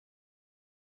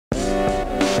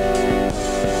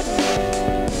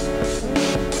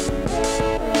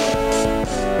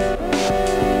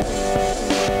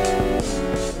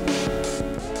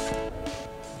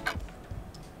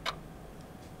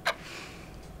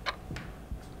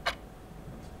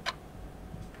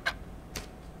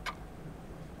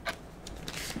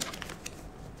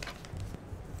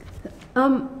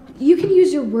You can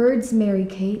use your words, Mary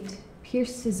Kate.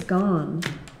 Pierce is gone.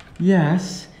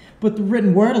 Yes, but the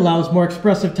written word allows more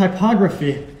expressive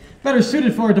typography, better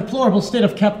suited for a deplorable state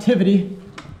of captivity.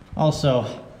 Also,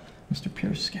 Mr.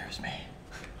 Pierce scares me.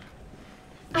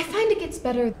 I find it gets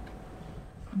better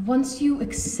once you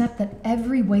accept that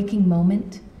every waking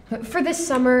moment, for this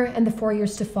summer and the 4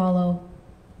 years to follow,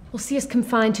 will see us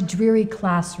confined to dreary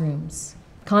classrooms,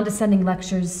 condescending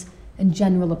lectures, and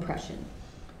general oppression.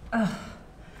 Ugh.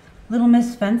 Little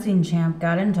Miss Fencing Champ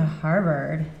got into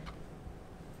Harvard.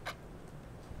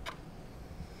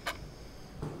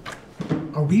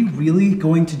 Are we really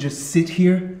going to just sit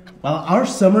here while our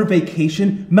summer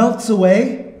vacation melts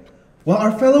away? While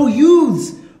our fellow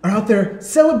youths are out there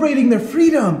celebrating their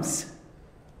freedoms?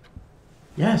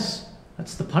 Yes,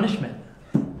 that's the punishment.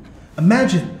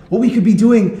 Imagine what we could be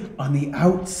doing on the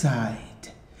outside.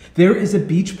 There is a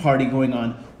beach party going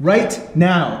on right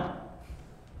now.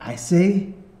 I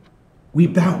say, we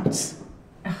bounce.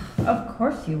 Of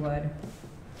course you would.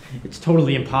 It's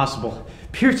totally impossible.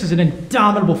 Pierce is an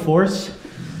indomitable force.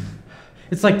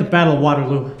 It's like the Battle of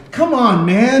Waterloo. Come on,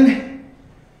 man.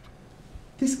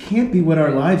 This can't be what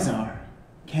our lives are,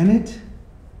 can it?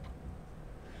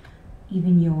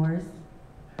 Even yours?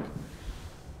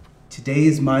 Today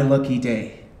is my lucky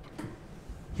day.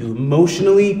 You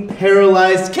emotionally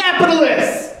paralyzed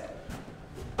capitalists!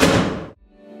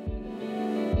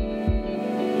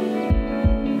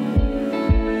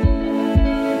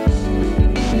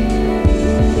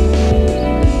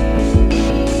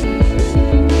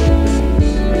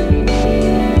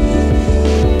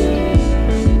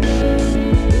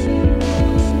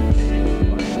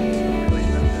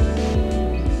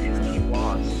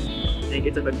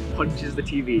 Punches the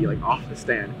TV like off the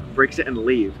stand, breaks it and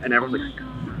leaves, and everyone's like,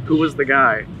 who was the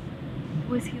guy?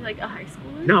 Was he like a high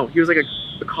schooler? No, he was like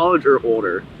a college or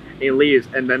older, and he leaves,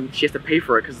 and then she has to pay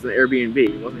for it because it's an Airbnb.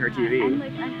 It wasn't her TV. And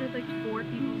like I heard like 4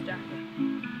 people's death.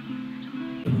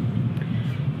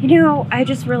 You know, I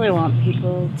just really want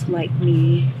people to like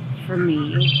me for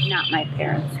me, not my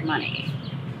parents' money.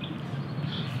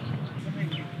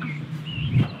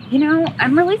 You know,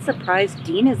 I'm really surprised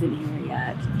Dean isn't here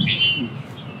yet.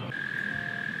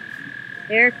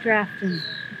 Eric Drafton.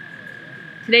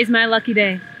 Today's my lucky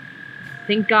day.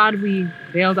 Thank God we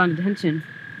bailed on detention.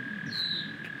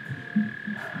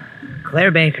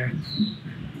 Claire Baker.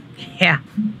 Yeah,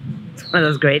 it's one of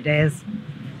those great days.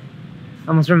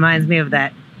 Almost reminds me of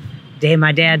that day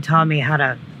my dad taught me how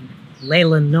to lay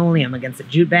linoleum against a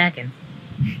jute backing.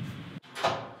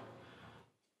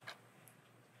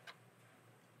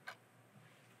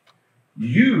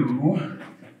 You,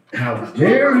 how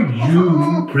dare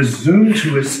you presume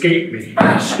to escape me?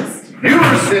 You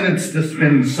were sentenced to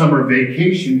spend summer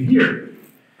vacation here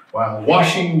while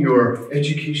washing your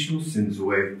educational sins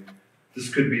away.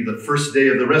 This could be the first day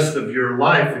of the rest of your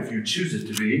life if you choose it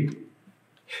to be.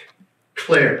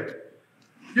 Claire,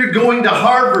 you're going to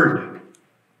Harvard.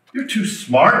 You're too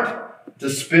smart to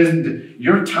spend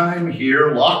your time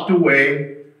here locked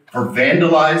away for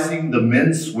vandalizing the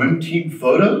men's swim team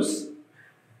photos.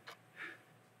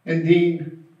 And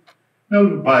Dean,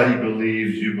 nobody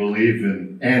believes you believe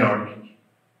in anarchy.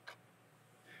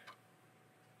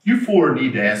 You four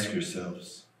need to ask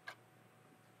yourselves,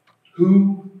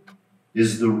 who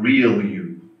is the real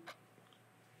you?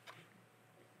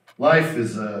 Life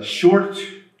is a short,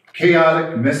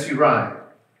 chaotic, messy ride.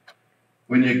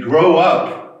 When you grow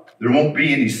up, there won't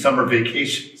be any summer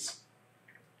vacations.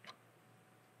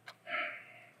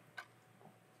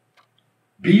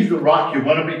 Be the rock you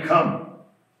want to become.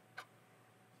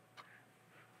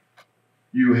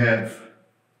 You have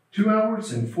 2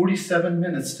 hours and 47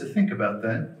 minutes to think about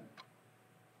that.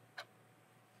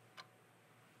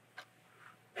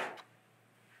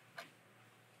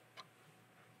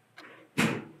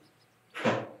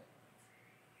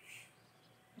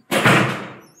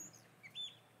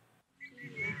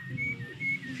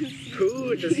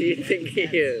 Who does he think he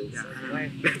is?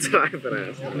 That's what I've been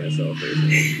asking myself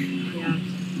recently. Yeah.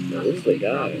 Who's the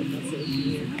guy?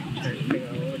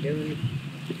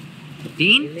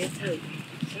 Dean?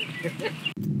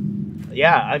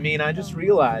 Yeah, I mean, I just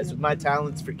realized with my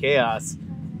talents for chaos,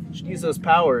 I should use those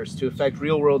powers to affect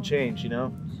real-world change, you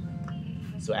know?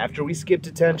 So after we skipped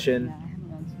detention,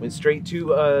 went straight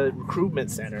to a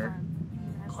recruitment center,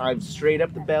 climbed straight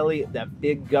up the belly of that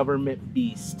big government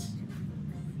beast.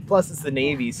 Plus, it's the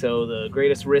Navy, so the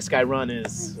greatest risk I run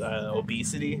is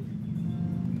obesity.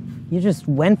 You just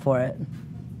went for it.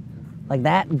 Like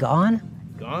that, gone?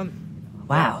 Gone?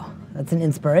 Wow, that's an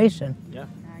inspiration. Yeah.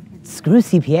 Screw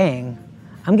CPAing.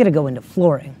 I'm gonna go into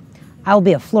flooring. I'll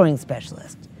be a flooring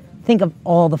specialist. Think of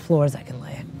all the floors I can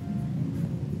lay.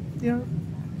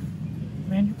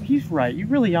 Man, he's right. You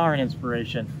really are an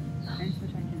inspiration. I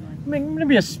mean, I'm gonna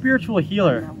be a spiritual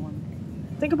healer.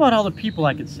 Think about all the people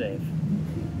I could save.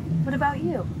 What about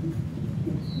you?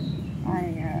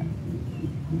 I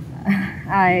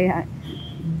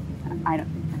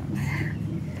don't.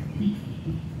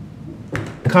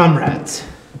 Comrades,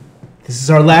 this is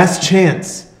our last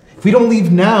chance. If we don't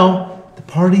leave now, the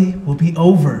party will be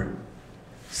over.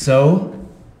 So,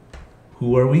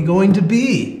 who are we going to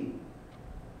be?